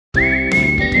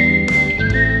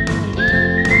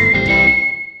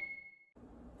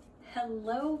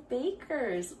Hello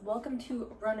bakers! Welcome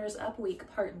to Runners Up Week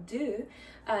Part 2.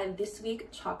 This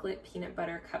week, chocolate peanut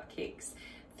butter cupcakes.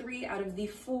 3 out of the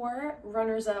 4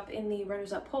 runners up in the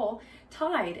runners up poll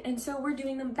tied, and so we're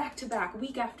doing them back to back,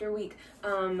 week after week.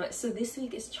 So this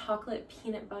week is chocolate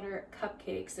peanut butter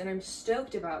cupcakes, and I'm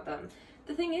stoked about them.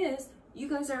 The thing is, you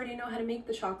guys already know how to make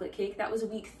the chocolate cake. That was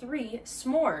week 3,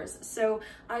 s'mores. So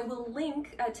I will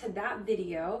link to that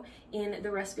video in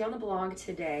the recipe on the blog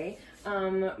today.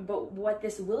 But what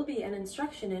this will be an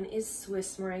instruction in is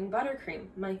Swiss meringue buttercream,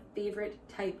 my favorite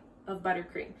type of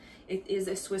buttercream. It is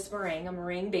a Swiss meringue, a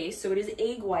meringue base, so it is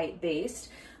egg white based.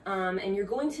 And you're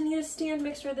going to need a stand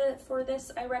mixer for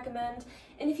this, I recommend.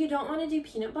 And if you don't want to do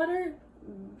peanut butter,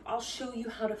 I'll show you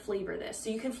how to flavor this. So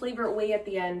you can flavor it way at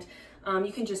the end.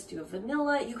 You can just do a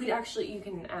vanilla. You can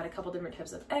add a couple different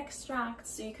types of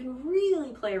extracts. So you can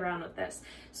really play around with this.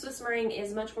 Swiss meringue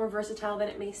is much more versatile than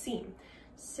it may seem.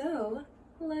 So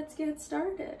let's get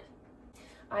started.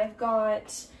 I've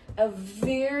got a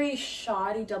very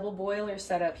shoddy double boiler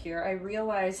set up here. I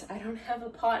realize I don't have a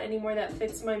pot anymore that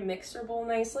fits my mixer bowl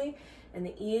nicely. And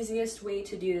the easiest way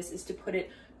to do this is to put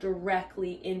it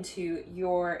directly into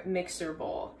your mixer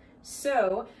bowl.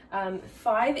 So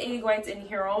 5 egg whites in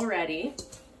here already,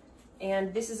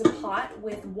 and this is a pot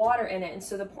with water in it, and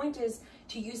so the point is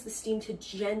to use the steam to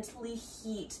gently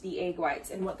heat the egg whites,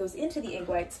 and what goes into the egg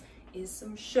whites is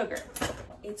some sugar.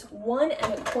 It's 1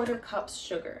 1/4 cups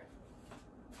sugar.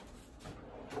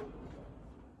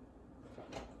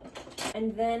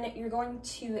 And then you're going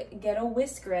to get a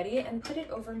whisk ready and put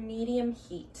it over medium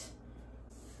heat.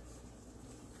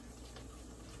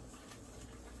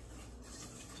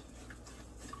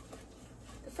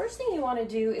 First thing you want to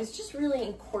do is just really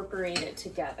incorporate it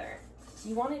together.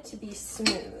 You want it to be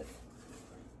smooth.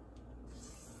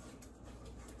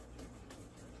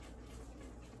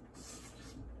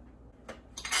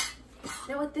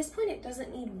 Now at this point it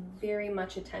doesn't need very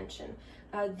much attention.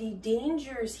 The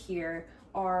dangers here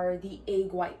are the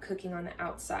egg white cooking on the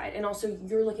outside, and also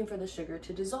you're looking for the sugar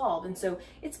to dissolve, and so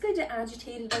it's good to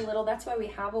agitate it a little. That's why we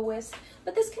have a whisk,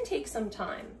 but this can take some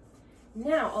time.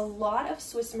 Now, a lot of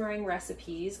Swiss meringue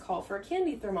recipes call for a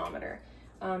candy thermometer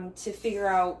to figure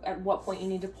out at what point you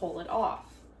need to pull it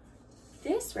off.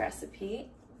 This recipe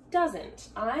doesn't.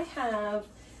 I have,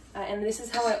 and this is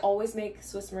how I always make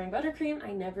Swiss meringue buttercream,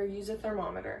 I never use a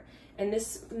thermometer. And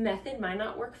this method might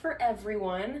not work for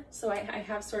everyone, so I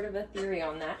have sort of a theory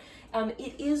on that.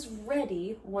 It is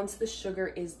ready once the sugar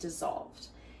is dissolved.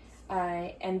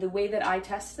 And the way that I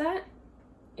test that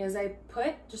is I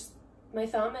put just my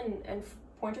thumb and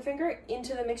pointer finger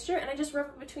into the mixture, and I just rub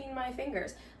it between my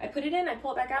fingers. I put it in, I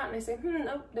pull it back out, and I say,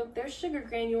 nope, there's sugar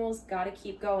granules, gotta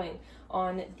keep going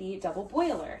on the double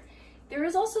boiler. There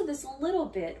is also this little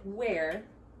bit where,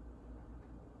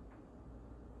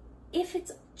 if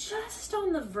it's just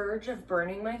on the verge of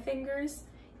burning my fingers,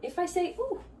 if I say,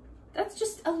 ooh, that's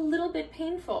just a little bit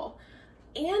painful,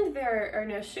 and there are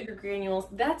no sugar granules,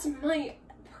 that's my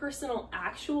personal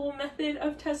actual method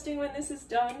of testing when this is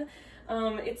done.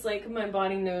 It's like my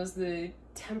body knows the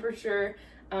temperature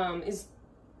is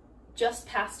just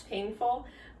past painful.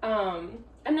 I'm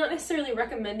not necessarily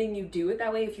recommending you do it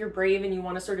that way. If you're brave and you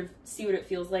want to sort of see what it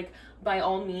feels like, by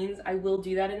all means, I will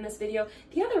do that in this video.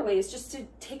 The other way is just to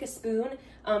take a spoon,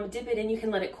 dip it in, you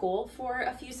can let it cool for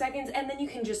a few seconds, and then you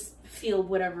can just feel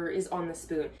whatever is on the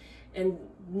spoon. And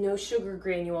no sugar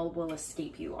granule will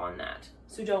escape you on that.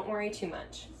 So don't worry too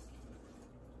much.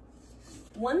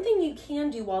 One thing you can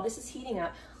do while this is heating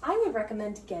up, I would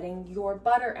recommend getting your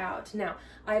butter out. Now,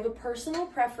 I have a personal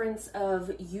preference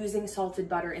of using salted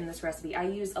butter in this recipe. I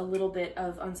use a little bit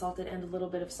of unsalted and a little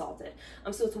bit of salted.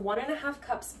 So it's 1 1/2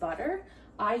 cups butter.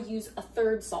 I use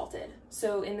 1/3 salted.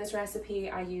 So in this recipe,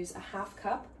 I use 1/2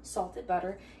 cup salted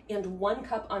butter and 1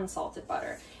 cup unsalted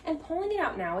butter. And pulling it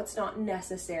out now, it's not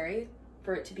necessary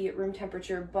for it to be at room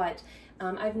temperature, but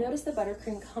I've noticed the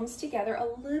buttercream comes together a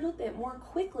little bit more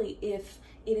quickly if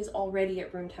it is already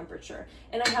at room temperature.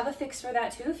 And I have a fix for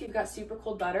that too if you've got super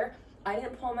cold butter. I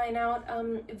didn't pull mine out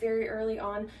very early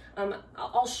on.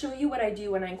 I'll show you what I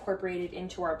do when I incorporate it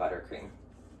into our buttercream.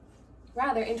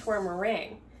 Rather, into our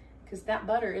meringue, because that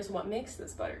butter is what makes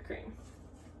this buttercream.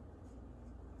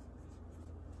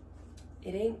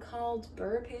 It ain't called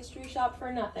Beurre Pastry Shop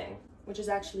for nothing, which is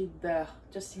actually Beurre,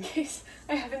 just in case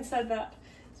I haven't said that.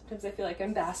 Sometimes I feel like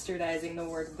I'm bastardizing the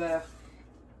word Beurre.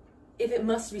 If it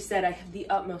must be said, I have the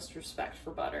utmost respect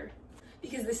for butter,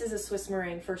 because this is a Swiss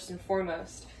meringue first and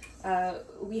foremost.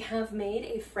 We have made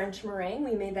a French meringue.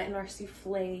 We made that in our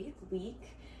souffle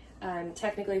week.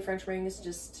 Technically, French meringue is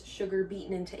just sugar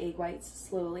beaten into egg whites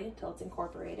slowly until it's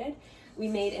incorporated. We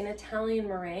made an Italian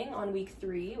meringue on week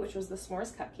 3, which was the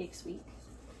s'mores cupcakes week.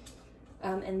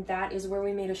 And that is where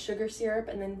we made a sugar syrup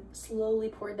and then slowly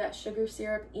poured that sugar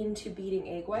syrup into beating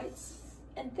egg whites.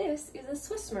 And this is a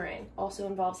Swiss meringue. Also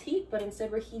involves heat, but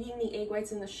instead we're heating the egg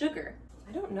whites in the sugar.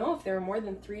 I don't know if there are more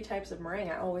than 3 types of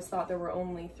meringue. I always thought there were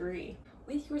only 3.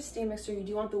 With your stand mixer, you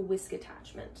do want the whisk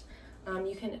attachment.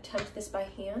 You can attempt this by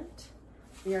hand.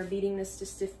 We are beating this to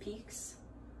stiff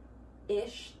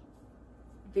peaks-ish,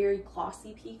 very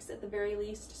glossy peaks at the very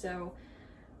least. So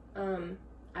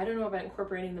I don't know about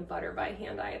incorporating the butter by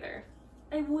hand either.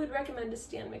 I would recommend a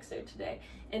stand mixer today.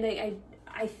 And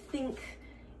I think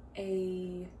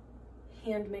a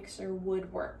hand mixer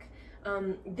would work.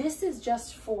 This is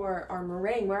just for our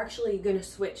meringue. We're actually going to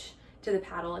switch to the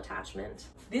paddle attachment.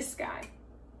 This guy,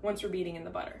 once we're beating in the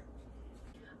butter.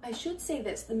 I should say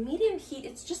this, the medium heat,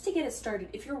 it's just to get it started.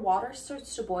 If your water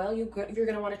starts to boil, you're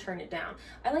going to want to turn it down.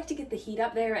 I like to get the heat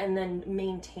up there and then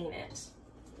maintain it.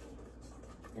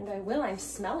 And I'm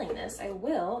smelling this. I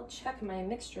will check my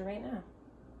mixture right now.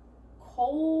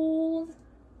 Cold,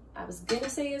 I was going to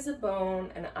say is a bone,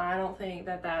 and I don't think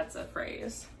that that's a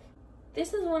phrase.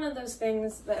 This is one of those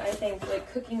things that I think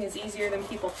like cooking is easier than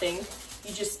people think.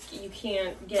 You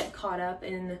can't get caught up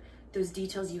in those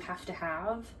details you have to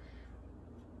have.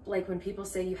 Like when people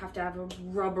say you have to have a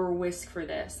rubber whisk for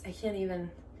this. I can't even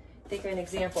think of an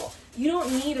example. You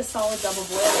don't need a solid double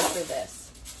boiler for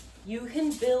this. You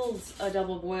can build a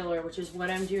double boiler, which is what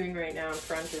I'm doing right now in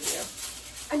front of you.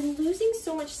 I'm losing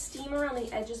so much steam around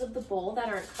the edges of the bowl that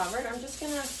aren't covered. I'm gonna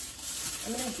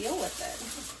deal with it.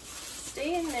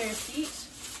 Stay in there, Pete.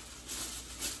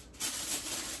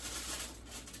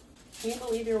 Can you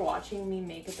believe you're watching me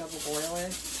make a double boiler?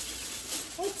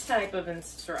 What type of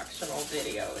instructional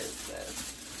video is this?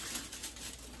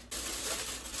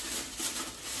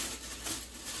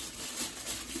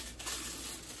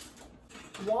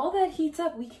 While that heats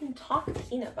up, we can talk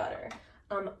peanut butter.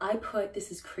 I put,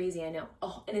 this is crazy, I know,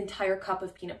 an entire cup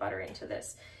of peanut butter into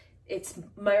this. It's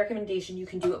my recommendation. You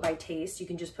can do it by taste. You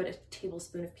can just put a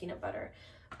tablespoon of peanut butter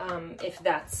if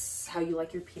that's how you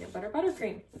like your peanut butter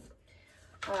buttercream.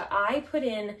 I put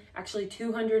in actually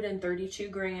 232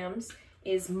 grams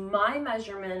is my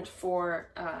measurement for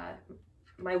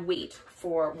my weight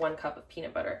for 1 cup of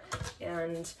peanut butter.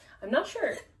 And I'm not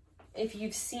sure if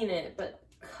you've seen it, but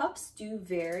cups do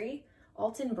vary.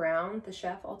 Alton Brown, the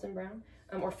chef Alton Brown,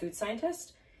 or food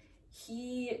scientist,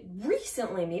 he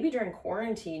recently, maybe during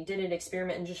quarantine, did an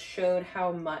experiment and just showed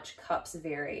how much cups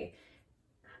vary.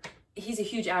 He's a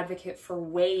huge advocate for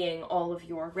weighing all of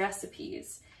your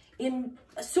recipes.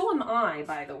 So am I,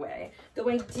 by the way. Though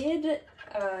I did,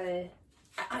 I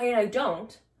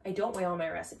don't weigh all my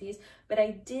recipes, but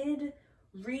I did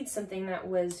read something that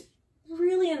was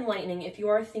really enlightening if you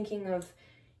are thinking of,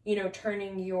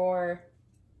 turning your,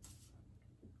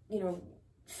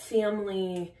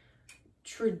 family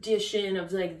tradition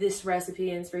of like this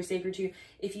recipe and it's very sacred to you.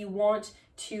 If you want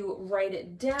to write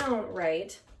it down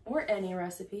right, or any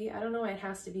recipe, I don't know, it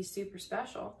has to be super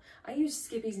special. I use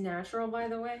Skippy's Natural, by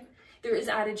the way. There is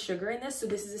added sugar in this, so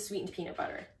this is a sweetened peanut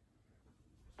butter.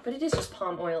 But it is just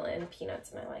palm oil and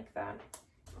peanuts, and I like that.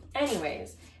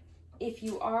 Anyways, if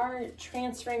you are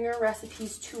transferring your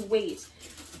recipes to weight,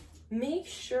 make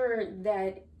sure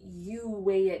that you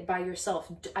weigh it by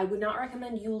yourself. I would not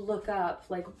recommend you look up,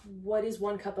 like, what is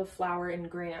 1 cup of flour in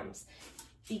grams?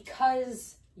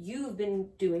 Because you've been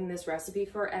doing this recipe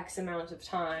for X amount of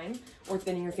time, or it's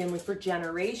been in your family for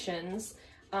generations,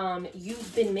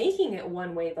 you've been making it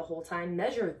one way the whole time,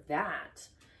 measure that.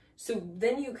 So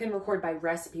then you can record by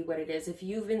recipe what it is. If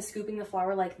you've been scooping the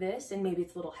flour like this, and maybe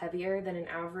it's a little heavier than an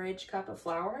average cup of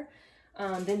flour,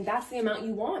 then that's the amount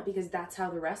you want because that's how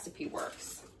the recipe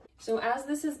works. So as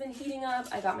this has been heating up,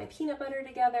 I got my peanut butter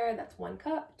together. That's 1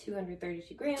 cup,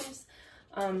 232 grams.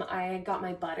 I got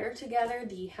my butter together,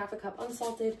 the half a cup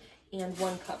unsalted and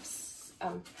 1 cup,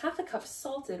 half a cup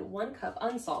salted, 1 cup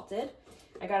unsalted.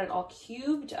 I got it all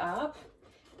cubed up.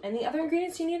 And the other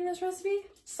ingredients you need in this recipe,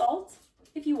 salt,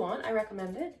 if you want, I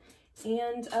recommend it.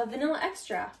 And vanilla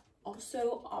extra,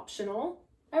 also optional,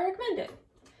 I recommend it.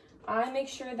 I make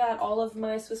sure that all of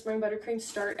my Swiss meringue buttercream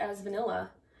start as vanilla,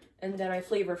 and then I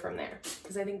flavor from there,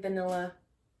 because I think vanilla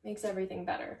makes everything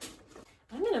better.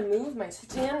 I'm gonna move my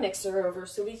stand mixer over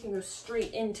so we can go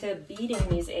straight into beating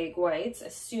these egg whites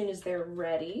as soon as they're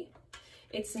ready.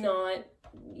 It's not,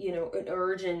 an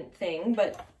urgent thing,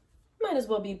 but might as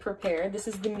well be prepared. This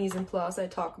is the mise en place I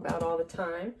talk about all the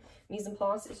time. Mise en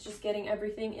place is just getting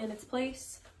everything in its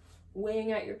place,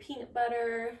 weighing out your peanut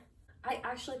butter. I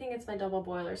actually think it's my double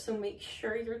boiler, so make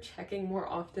sure you're checking more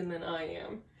often than I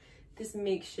am. This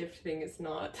makeshift thing is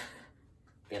not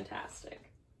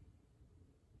fantastic.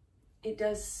 It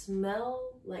does smell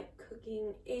like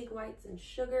cooking egg whites and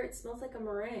sugar. It smells like a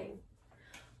meringue.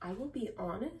 I will be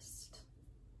honest,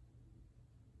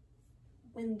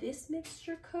 when this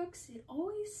mixture cooks, it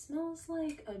always smells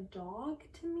like a dog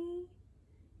to me.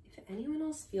 If anyone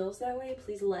else feels that way,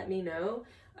 please let me know.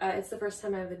 It's the first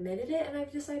time I've admitted it, and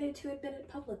I've decided to admit it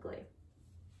publicly.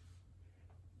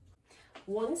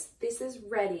 Once this is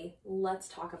ready, let's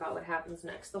talk about what happens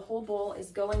next. The whole bowl is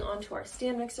going onto our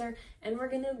stand mixer, and we're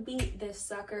gonna beat this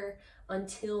sucker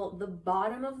until the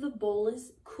bottom of the bowl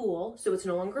is cool, so it's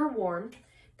no longer warm.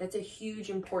 That's a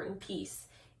huge important piece.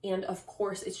 And of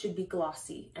course, it should be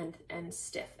glossy and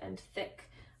stiff and thick,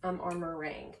 our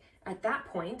meringue. At that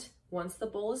point, once the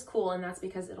bowl is cool, and that's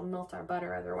because it'll melt our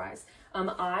butter otherwise,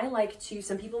 I like to,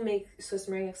 some people make Swiss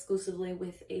meringue exclusively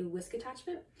with a whisk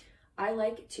attachment. I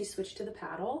like to switch to the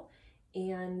paddle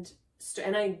and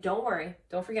don't worry,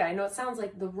 don't forget, I know it sounds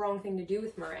like the wrong thing to do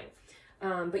with meringue,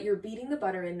 but you're beating the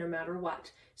butter in no matter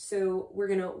what. So we're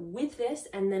gonna whip this,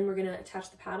 and then we're gonna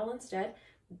attach the paddle instead,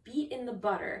 beat in the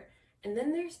butter, and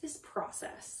then there's this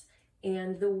process.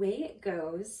 And the way it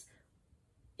goes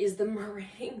is the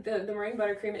meringue, the meringue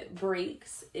buttercream, it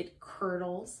breaks, it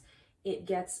curdles, it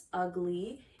gets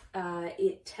ugly,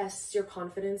 it tests your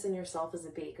confidence in yourself as a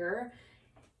baker.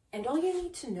 And all you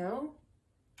need to know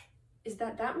is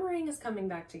that that meringue is coming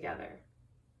back together.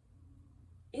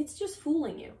 It's just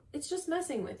fooling you. It's just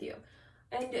messing with you.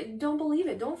 And don't believe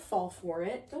it. Don't fall for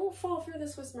it. Don't fall for the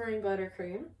Swiss meringue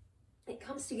buttercream. It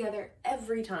comes together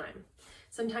every time.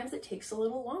 Sometimes it takes a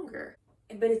little longer,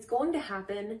 but it's going to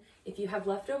happen. If you have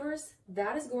leftovers,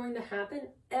 that is going to happen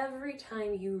every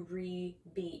time you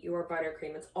rebeat your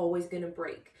buttercream. It's always going to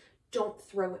break. Don't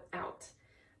throw it out.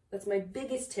 That's my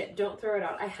biggest tip. Don't throw it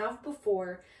out. I have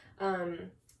before,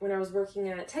 when I was working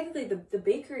at, technically the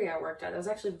bakery I worked at, that was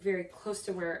actually very close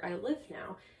to where I live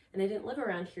now, and I didn't live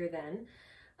around here then.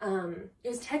 It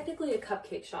was technically a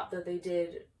cupcake shop, though they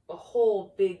did a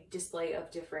whole big display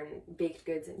of different baked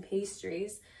goods and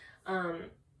pastries.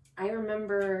 I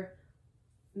remember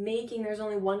making, there's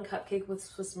only one cupcake with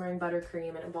Swiss meringue buttercream,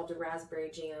 and it involved a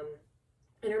raspberry jam.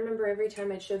 And I remember every time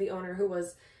I'd show the owner, who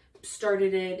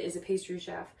started it, is a pastry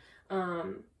chef,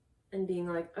 and being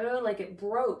like, oh, like it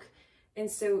broke. And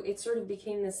so it sort of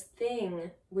became this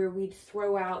thing where we'd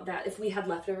throw out that, if we had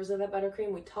leftovers of that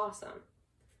buttercream, we'd toss them.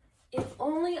 If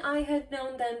only I had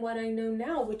known then what I know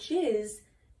now, which is,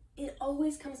 it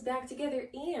always comes back together.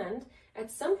 And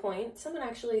at some point, someone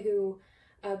actually who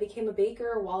became a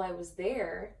baker while I was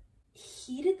there,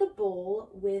 heated the bowl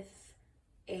with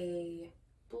a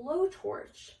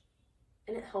blowtorch,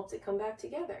 and it helped it come back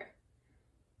together.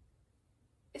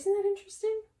 Isn't that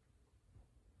interesting?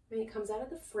 When it comes out of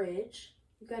the fridge,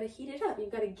 you've got to heat it up.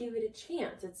 You've got to give it a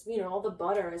chance. It's, you know, all the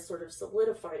butter has sort of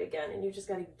solidified again, and you just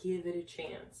got to give it a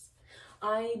chance.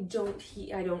 I don't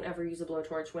ever use a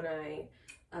blowtorch when I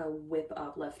whip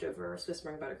up leftover Swiss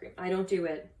meringue buttercream. I don't do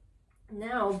it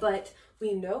now, but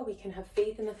we know we can have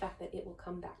faith in the fact that it will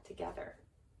come back together.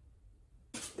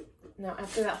 Now,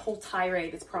 after that whole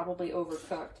tirade, it's probably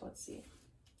overcooked. Let's see.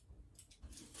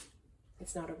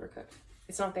 It's not overcooked.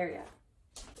 It's not there yet.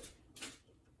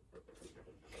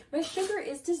 My sugar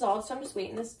is dissolved, so I'm just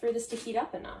waiting for this to heat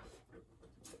up enough.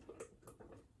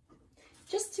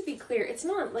 Just to be clear, it's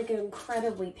not like an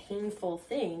incredibly painful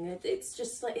thing. It's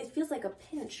just like, it feels like a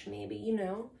pinch maybe, you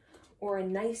know, or a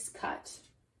nice cut.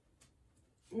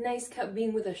 Nice cut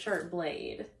being with a sharp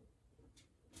blade.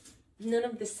 None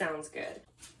of this sounds good.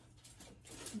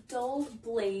 Dulled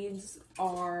blades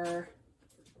are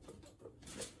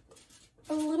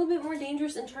a little bit more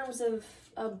dangerous in terms of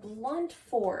a blunt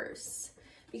force,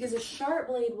 because a sharp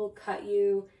blade will cut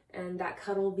you and that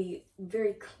cut will be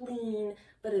very clean,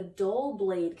 but a dull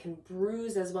blade can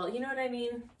bruise as well. You know what I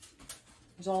mean?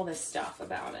 There's all this stuff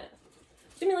about it.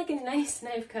 So I mean, like a nice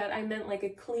knife cut, I meant like a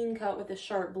clean cut with a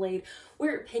sharp blade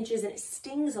where it pinches and it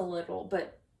stings a little,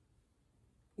 but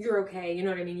you're okay. You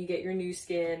know what I mean? You get your new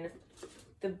skin.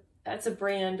 That's a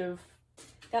brand of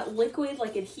that liquid,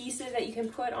 like adhesive that you can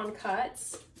put on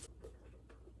cuts.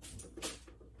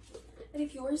 And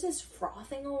if yours is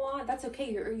frothing a lot, that's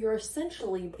okay. You're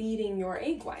essentially beating your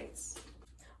egg whites.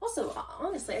 Also,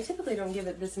 honestly, I typically don't give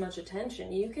it this much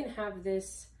attention. You can have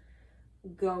this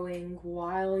going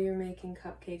while you're making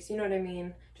cupcakes. You know what I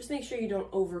mean? Just make sure you don't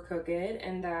overcook it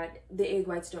and that the egg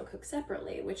whites don't cook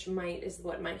separately, which is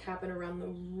what might happen around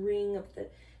the ring of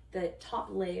the top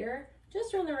layer.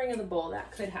 Just around the ring of the bowl,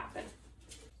 that could happen.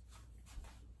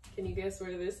 Can you guess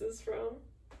where this is from?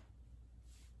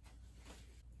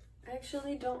 I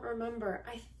actually don't remember.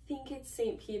 I think it's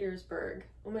St. Petersburg.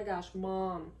 Oh my gosh,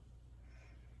 Mom.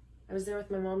 I was there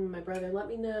with my mom and my brother. Let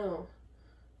me know.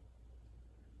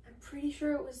 I'm pretty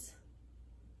sure it was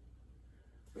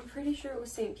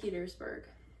St. Petersburg.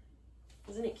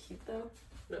 Isn't it cute though?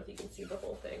 I don't know if you can see the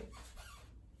whole thing.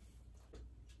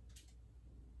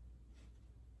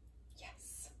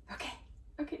 Yes. Okay.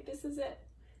 Okay, this is it.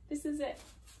 This is it.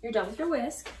 You're done with your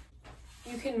whisk.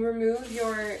 You can remove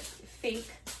your fake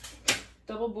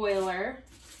double boiler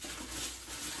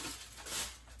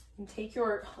and take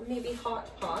your maybe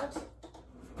hot pot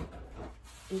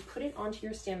and put it onto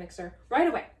your stand mixer right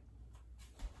away.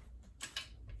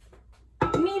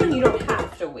 Meaning you don't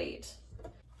have to wait.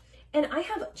 And I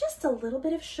have just a little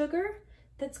bit of sugar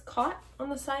that's caught on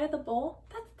the side of the bowl.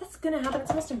 That's gonna happen.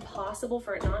 It's almost impossible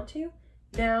for it not to.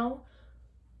 Now,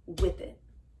 whip it.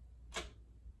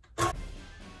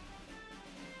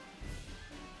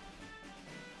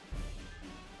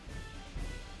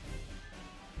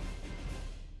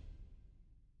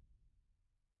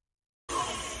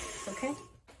 Okay.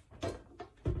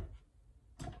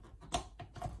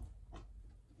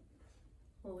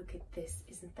 Well, look at this.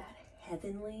 Isn't that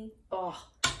heavenly? Oh,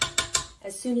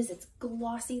 as soon as it's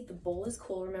glossy, the bowl is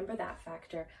cool. Remember that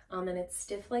factor. And it's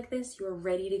stiff like this, you're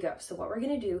ready to go. So what we're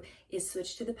gonna do is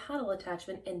switch to the paddle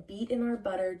attachment and beat in our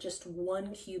butter just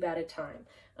 1 cube at a time.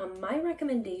 My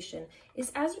recommendation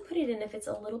is as you put it in, if it's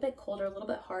a little bit cold or a little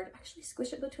bit hard, actually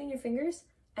squish it between your fingers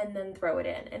and then throw it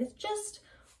in. And it's just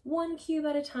 1 cube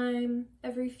at a time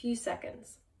every few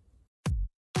seconds.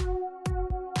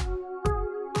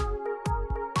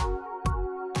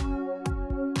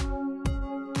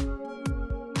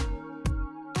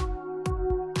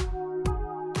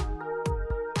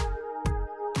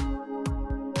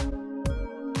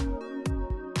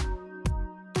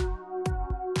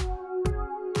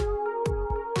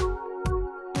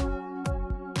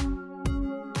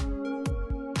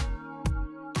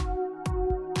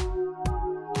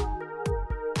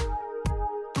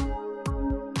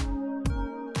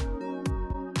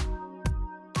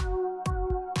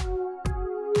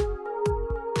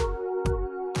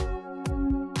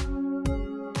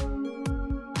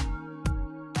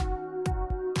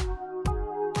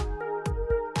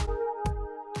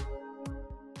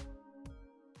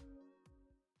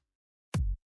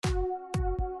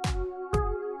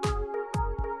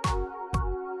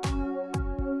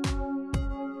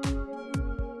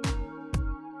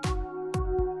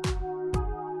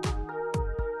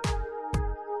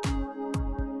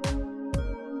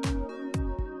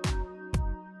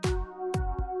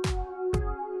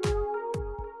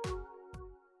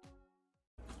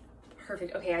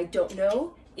 Perfect. Okay, I don't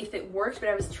know if it worked, but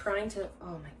I was trying to,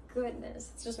 oh my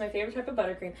goodness, it's just my favorite type of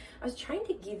buttercream. I was trying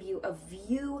to give you a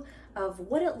view of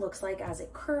what it looks like as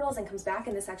it curdles and comes back,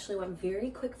 and this actually went very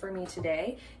quick for me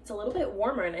today. It's a little bit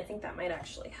warmer, and I think that might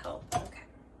actually help. Okay.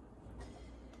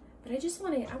 But I just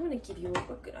want to give you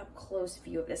a good up close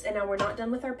view of this. And now we're not done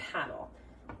with our paddle,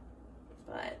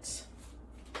 but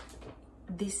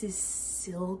this is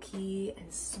silky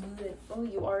and smooth, and oh,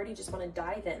 you already just want to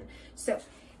dive in. So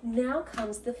now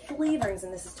comes the flavorings,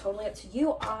 and this is totally up to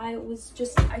you. I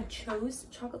chose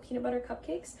chocolate peanut butter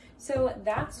cupcakes. So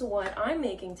that's what I'm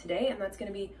making today, and that's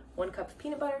gonna be 1 cup of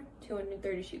peanut butter,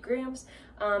 232 grams.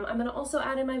 I'm gonna also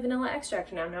add in my vanilla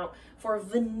extract now. Now, for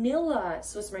vanilla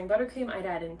Swiss Meringue Buttercream, I'd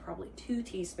add in probably 2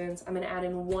 teaspoons. I'm gonna add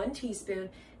in 1 teaspoon,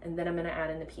 and then I'm gonna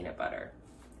add in the peanut butter.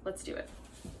 Let's do it.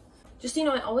 Just, you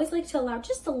know, I always like to allow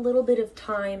just a little bit of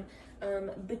time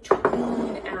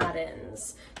between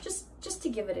add-ins, just to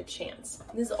give it a chance.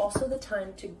 This is also the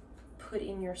time to put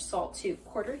in your salt too,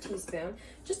 1/4 teaspoon,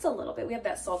 just a little bit. We have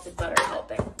that salted butter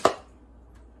helping. All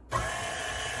right.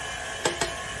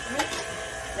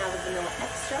 Now the vanilla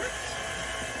extract.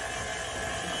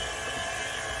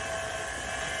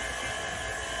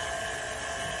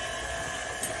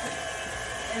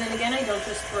 And then again, I don't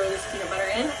just throw this peanut butter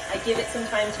in, I give it some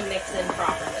time to mix in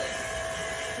properly.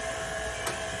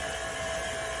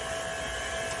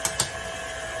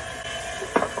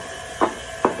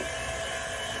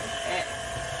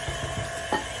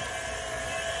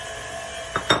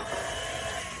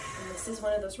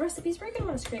 One of those recipes where you're going to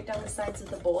want to scrape down the sides of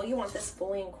the bowl. You want this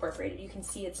fully incorporated. You can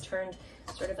see it's turned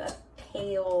sort of a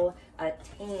pale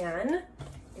tan,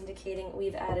 indicating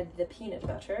we've added the peanut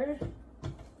butter.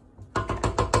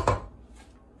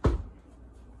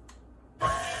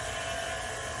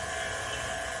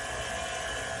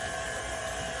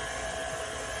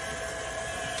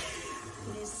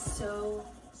 It is so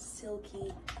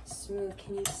silky smooth.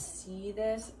 Can you see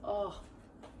this? Oh,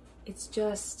 it's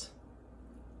just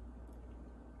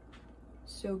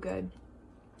so good.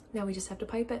 Now we just have to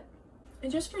pipe it.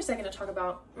 And just for a second to talk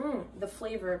about the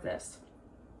flavor of this.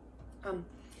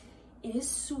 It is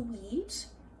sweet,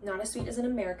 not as sweet as an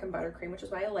American buttercream, which is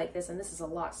why I like this, and this is a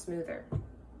lot smoother.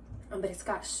 But it's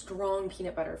got strong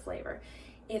peanut butter flavor.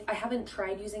 If I haven't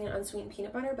tried using an unsweetened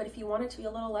peanut butter, but if you want it to be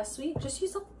a little less sweet, just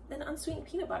use an unsweetened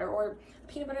peanut butter or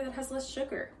peanut butter that has less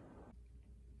sugar.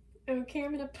 Okay,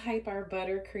 I'm gonna pipe our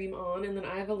buttercream on, and then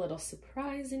I have a little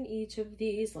surprise in each of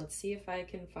these. Let's see if I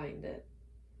can find it.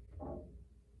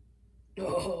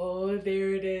 Oh,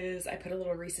 there it is. I put a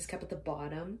little Reese's cup at the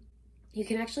bottom. You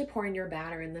can actually pour in your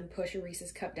batter and then push a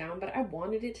Reese's cup down, but I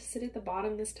wanted it to sit at the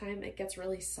bottom this time. It gets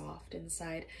really soft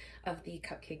inside of the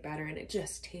cupcake batter and it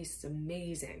just tastes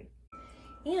amazing.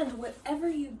 And whatever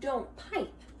you don't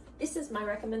pipe, this is my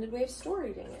recommended way of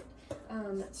storing it.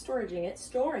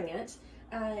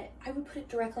 I would put it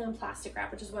directly on plastic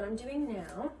wrap, which is what I'm doing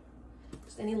now.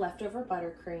 Just any leftover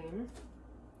buttercream.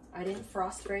 I didn't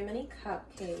frost very many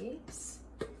cupcakes.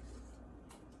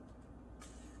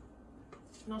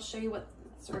 And I'll show you what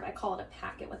I call it a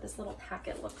packet, what this little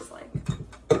packet looks like.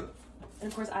 And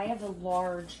of course I have a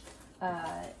large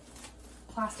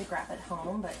plastic wrap at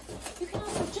home, but you can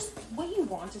also just, what you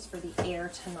want is for the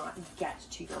air to not get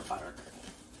to your buttercream.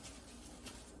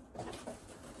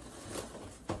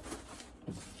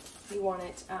 You want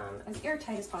it as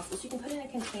airtight as possible, so you can put it in a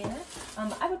container.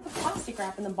 I would put plastic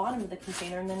wrap in the bottom of the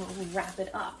container and then wrap it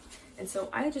up. And so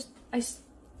I just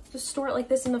store it like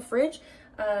this in the fridge.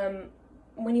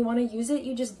 When you want to use it,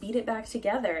 you just beat it back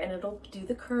together and it'll do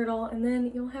the curdle, and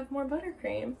then you'll have more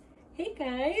buttercream. Hey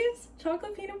guys,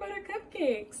 chocolate peanut butter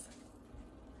cupcakes.